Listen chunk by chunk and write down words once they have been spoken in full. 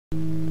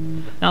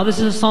Now this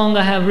is a song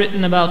I have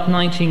written about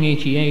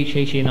 1988,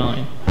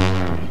 89.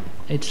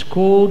 It's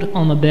called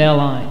On a Bare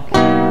Line.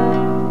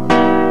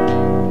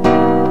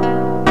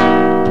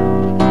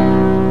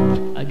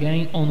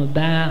 Again, on a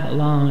bare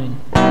line.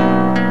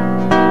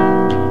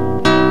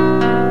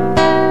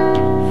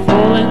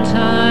 Fallen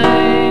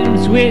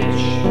times which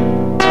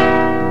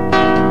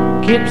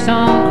keeps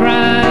on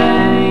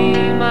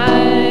crying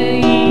my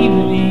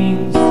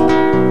evenings.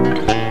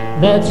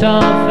 That's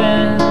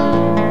often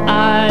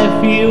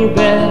I feel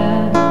bad.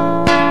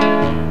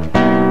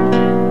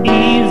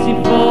 Easy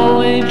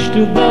voyage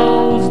to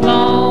those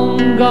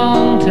long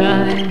gone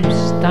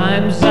times,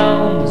 time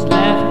zones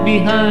left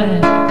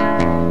behind.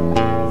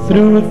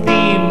 Through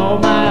the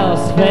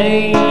miles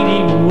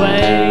fading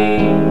away,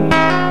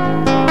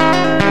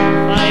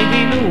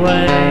 fading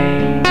away.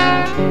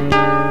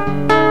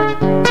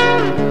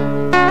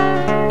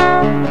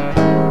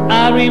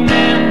 I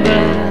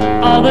remember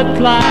all the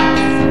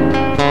clocks,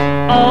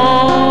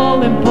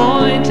 all in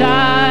point.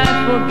 I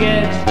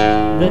forget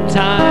the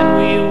time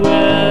we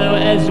were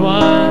as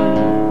one.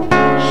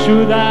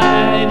 Should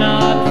I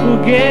not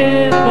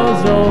forget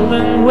those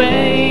olden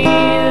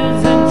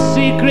ways and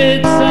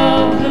secrets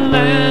of the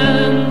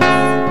land?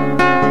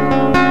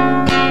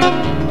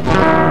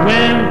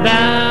 Went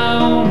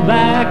down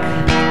back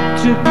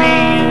to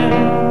beer,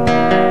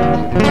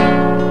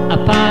 a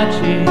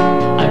party,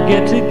 a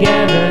get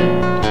together,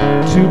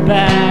 to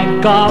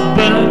back or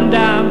burn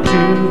down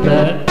to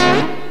the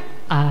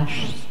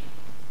ashes.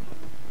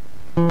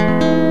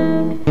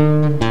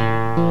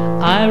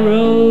 I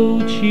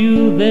wrote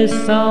you this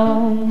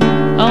song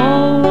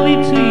only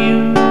to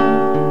you.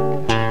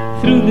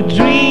 Through the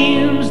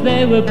dreams,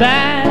 they were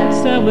bad,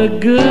 some were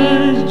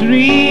good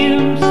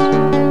dreams.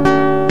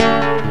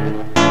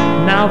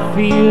 Now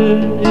fear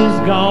is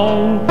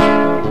gone,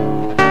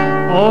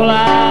 all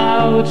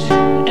out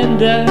and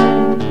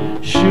done.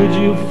 Should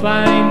you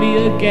find me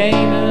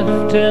again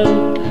after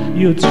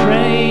your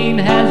train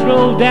has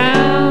rolled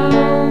down?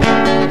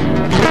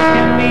 Look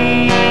at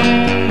me,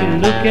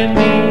 look at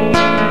me,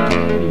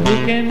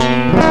 look at me.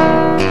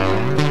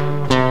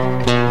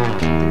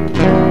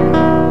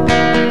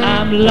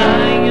 I'm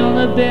lying on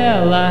a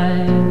bare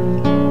line,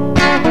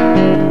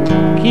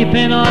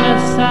 keeping on a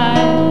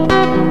side,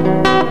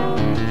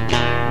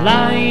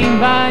 lying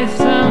by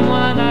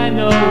someone I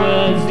know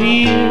was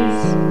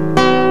years.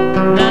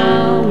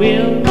 Now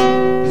we'll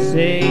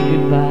say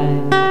goodbye.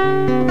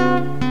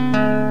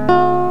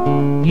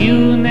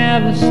 You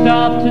never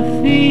stop to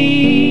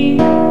think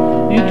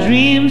your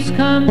dreams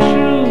come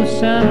true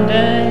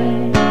someday.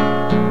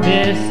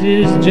 This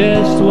is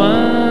just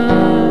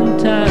one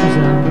time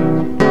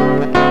zone.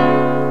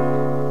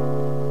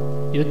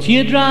 Your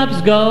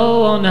teardrops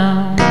go on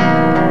now,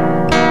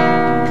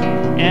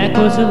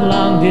 echoes of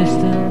long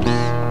distance,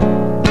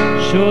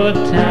 short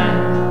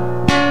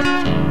time,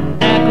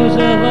 echoes of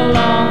a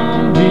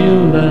long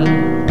view,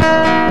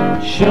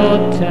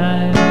 short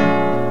time,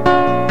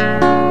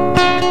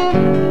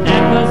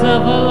 echoes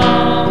of a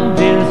long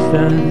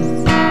distance,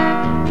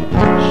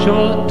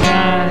 short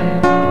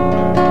time,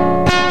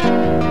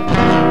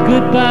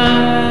 goodbye,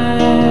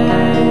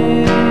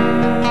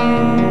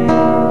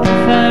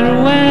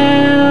 farewell.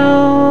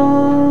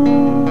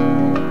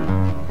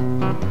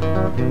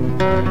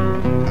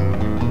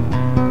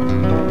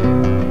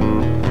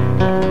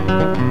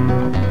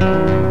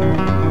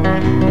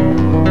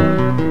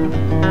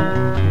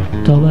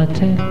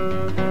 Tobate,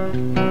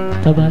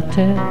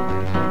 Tobate,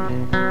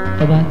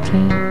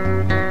 Tobate,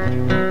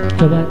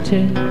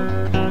 Tobate,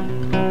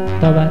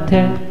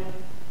 Tobate.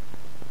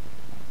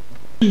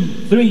 2,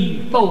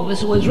 3, 4.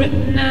 This was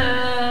written,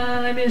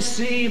 let me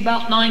see,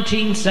 about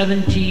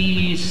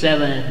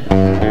 1977.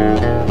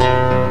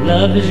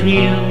 Love is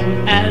real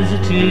as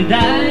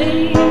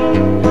today.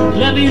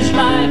 Love is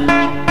life,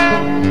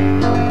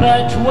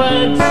 but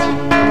words,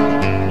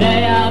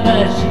 they are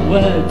but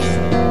words.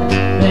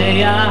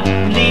 They are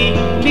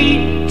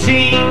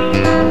fleeting.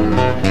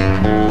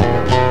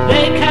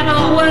 They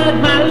cannot word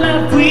my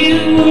love for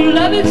you.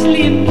 Love is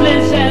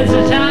sleepless as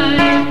the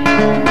time.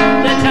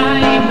 The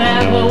time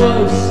never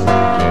was,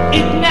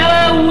 it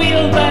never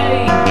will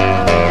be.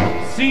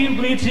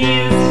 Simply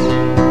tears,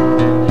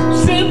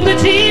 simply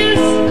tears,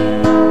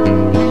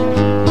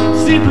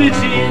 simply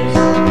tears.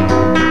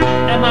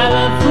 And my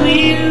love for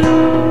you,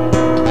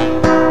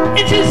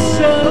 it is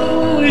so,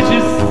 it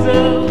is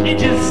so,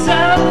 it is so.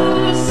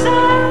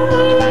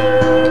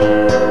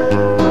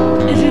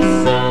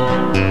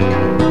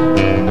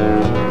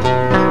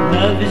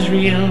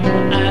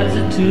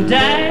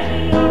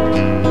 Today,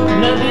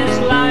 love is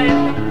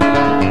life,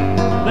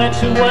 but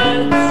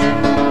words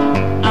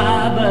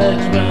are but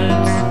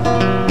words.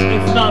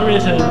 If not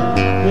written,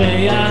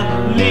 they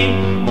are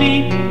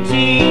fleeting.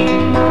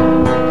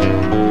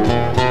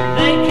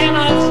 They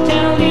cannot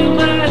tell you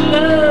my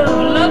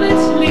love. Love is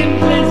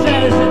sleepless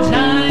as the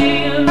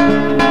time.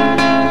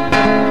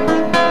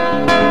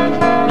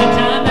 The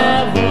time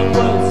never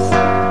was,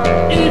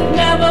 it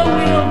never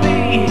will be.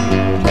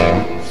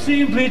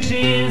 Simply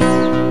tears.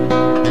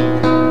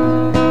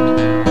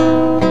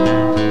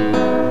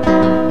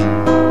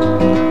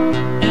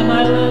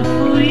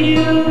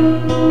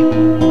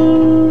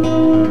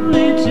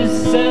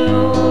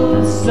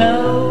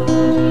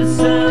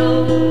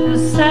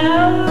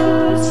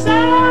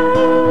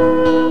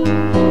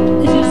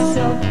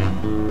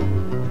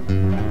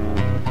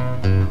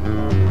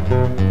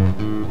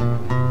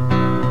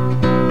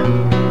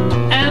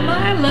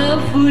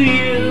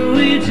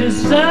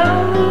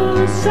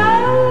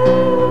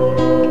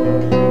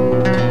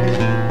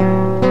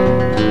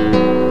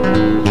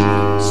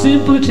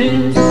 Simple it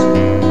is,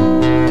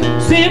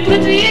 simple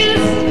it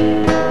is,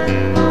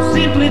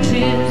 simple it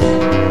is,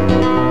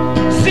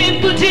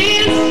 simple it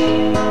is,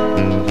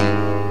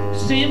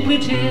 simple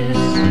it is,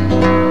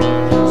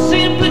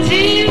 simple it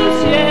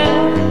is, yeah,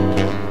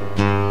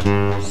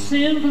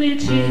 simple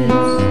it is.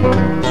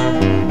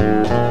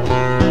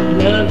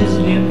 Love is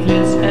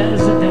limitless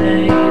as the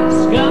day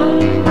is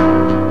gone.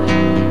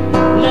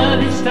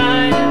 Love is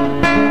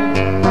time,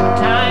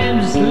 time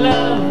is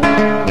love.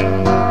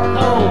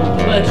 Oh,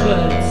 but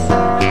words,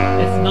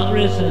 if not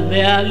written,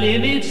 they are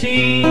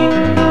limiting.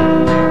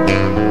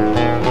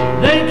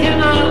 They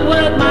cannot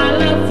word my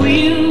love for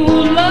you.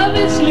 Love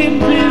is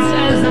limitless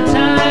as the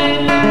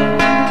time.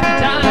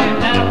 Time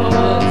never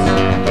was,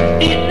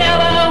 it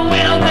never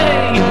will be.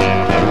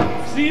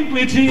 Simple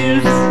it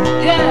is,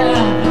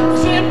 yeah,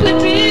 simple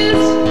it is,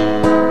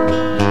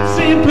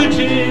 simple it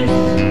is.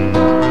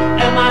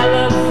 And my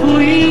love for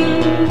you,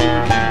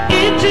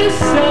 it is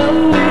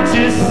so, it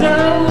is so,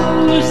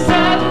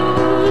 so,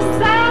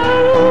 so.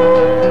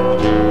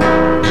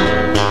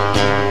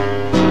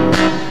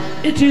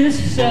 It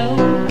is so.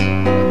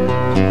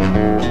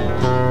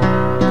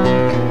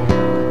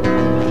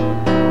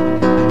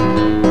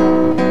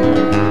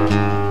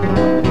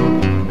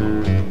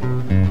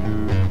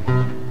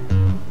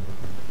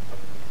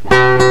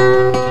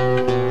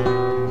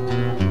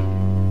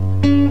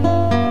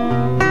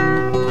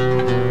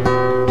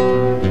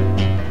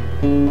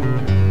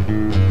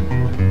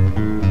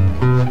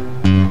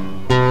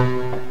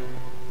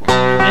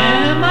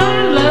 And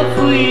my love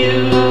for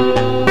you,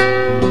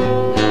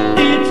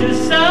 it is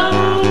so,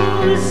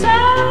 so.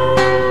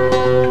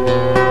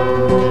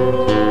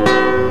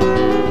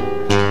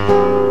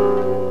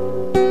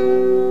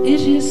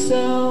 It is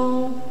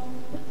so.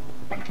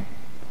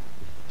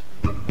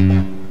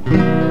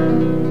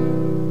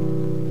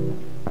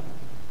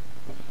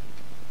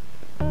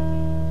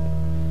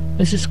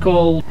 This is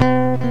called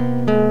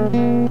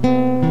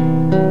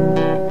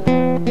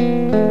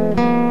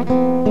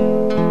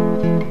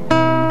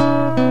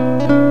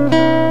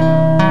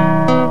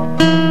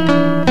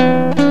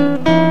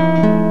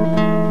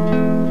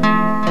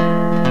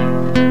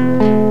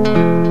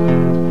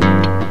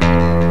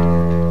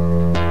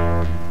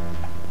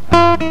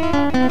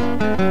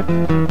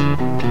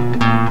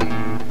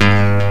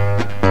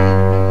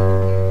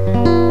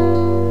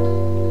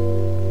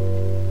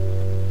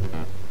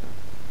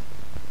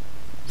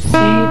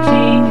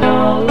sitting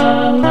all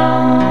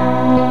alone,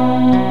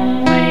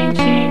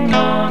 waiting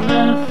on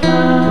the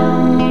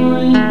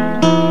phone.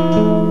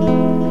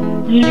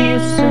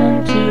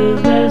 Listen to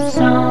the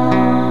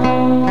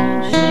song,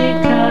 she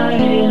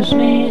carries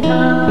me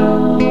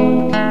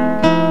home.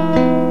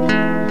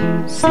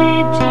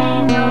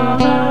 Sitting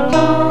all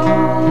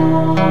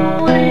alone,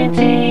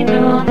 waiting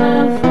on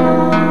the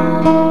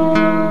phone.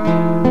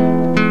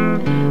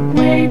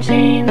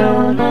 Waiting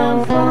on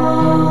the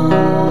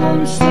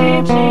phone,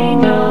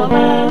 sitting all alone.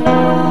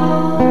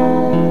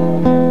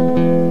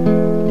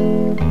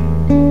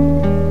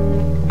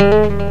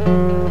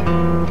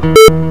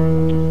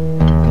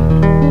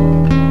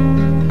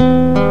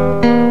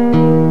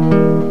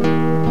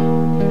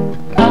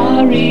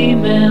 I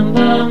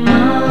remember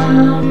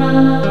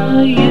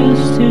Mama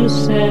used to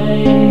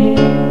say,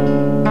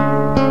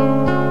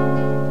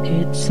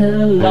 it's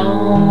a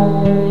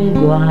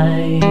long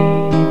way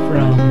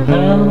from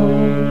home.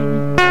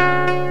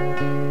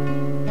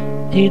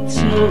 It's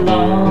a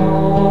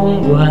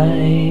long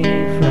way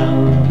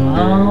from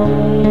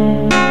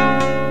home.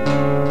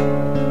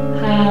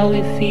 How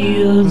it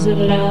feels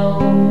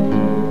alone.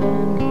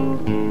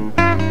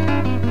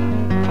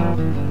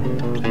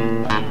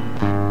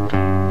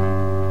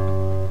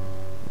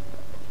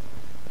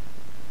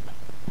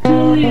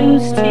 Do you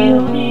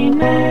still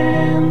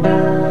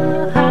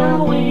remember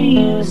how we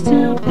used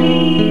to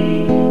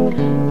be?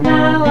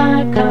 Now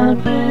I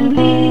can't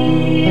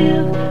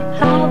believe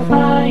how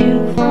far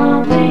you've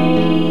from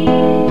me.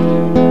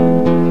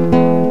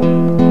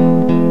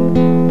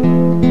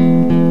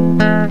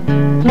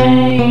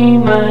 Play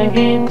my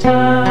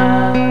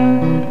guitar,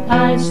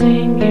 I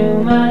sing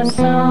you my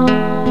song.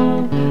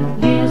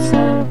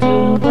 Listen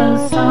to the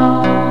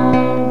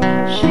song,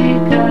 she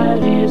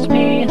carries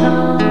me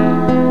home.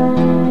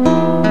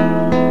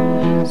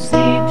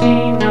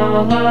 Sitting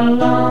all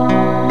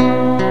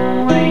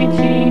alone,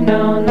 waiting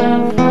on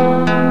the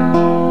phone.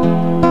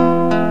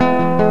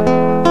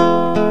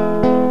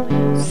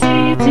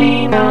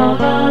 Sitting all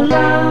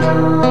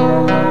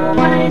alone,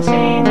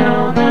 waiting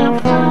on the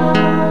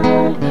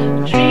phone.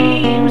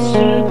 Dreams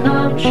to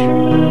come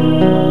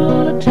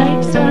true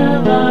takes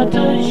a lot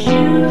of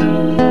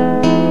shoes.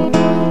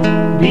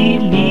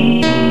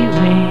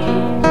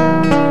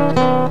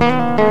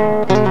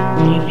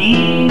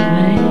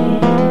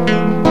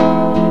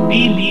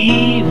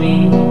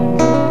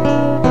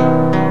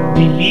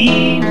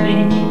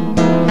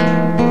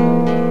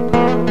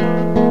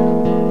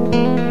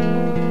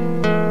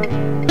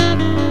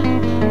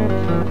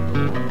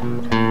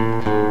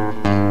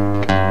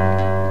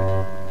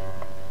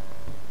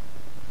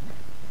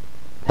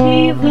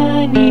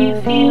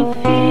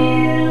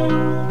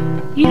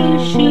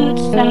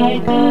 say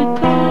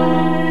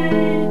goodbye,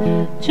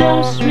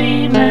 just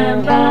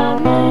remember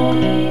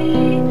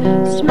me,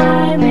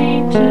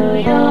 smiling to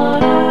your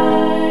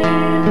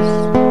eyes.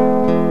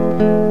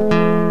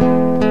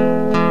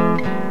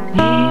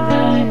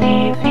 Even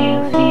if you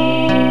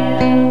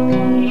feel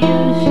you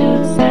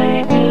should say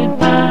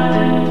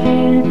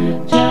goodbye,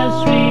 just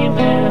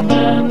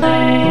remember me,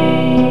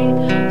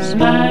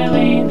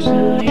 smiling to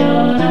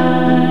your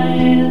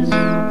eyes.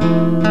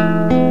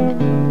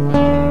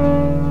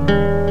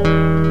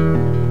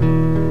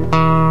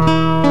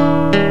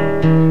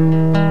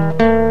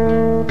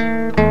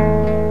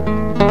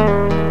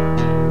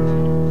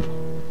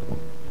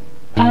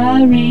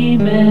 I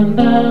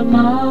remember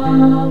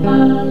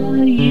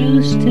Mama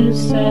used to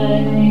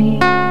say,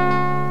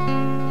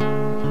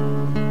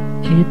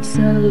 it's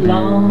a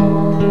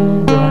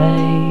long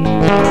way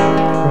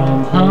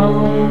from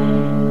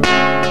home.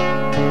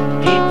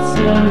 It's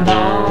a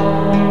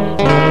long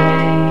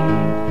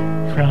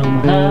way from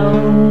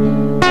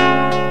home.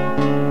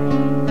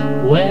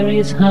 Where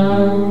is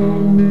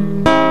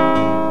home?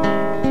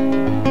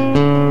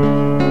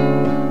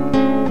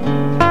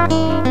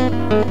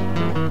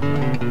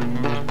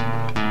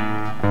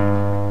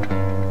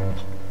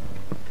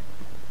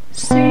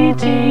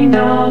 Sitting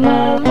all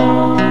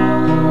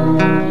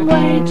alone,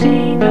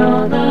 waiting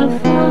on the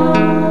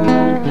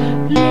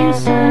phone,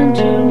 listen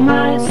to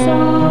my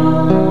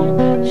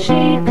song,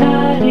 she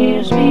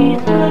carries me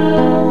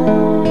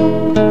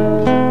home.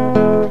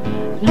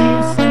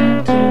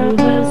 Listen to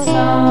the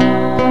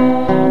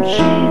song,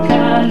 she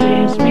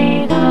carries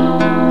me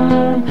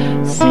home.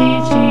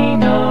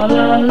 Sitting all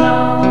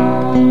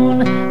alone,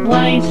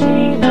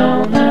 waiting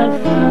on the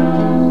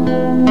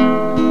phone.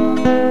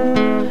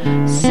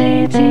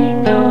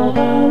 Sitting all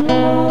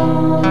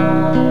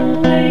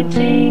alone,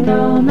 waiting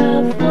on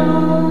the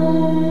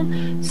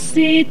phone.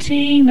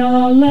 Sitting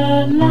all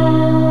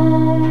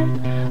alone,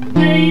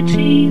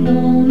 waiting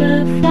on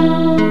the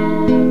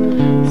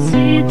phone.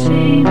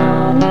 Sitting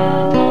all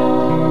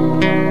alone,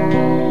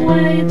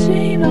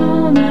 waiting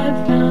on the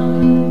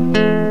phone.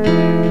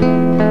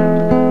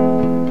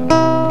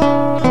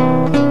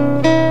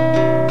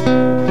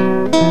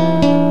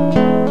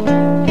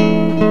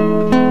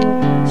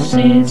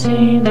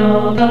 Sitting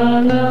all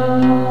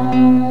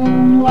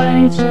alone,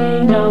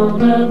 waiting on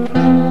the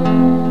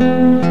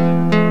phone.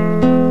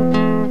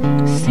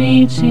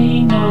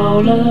 Sitting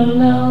all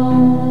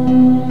alone,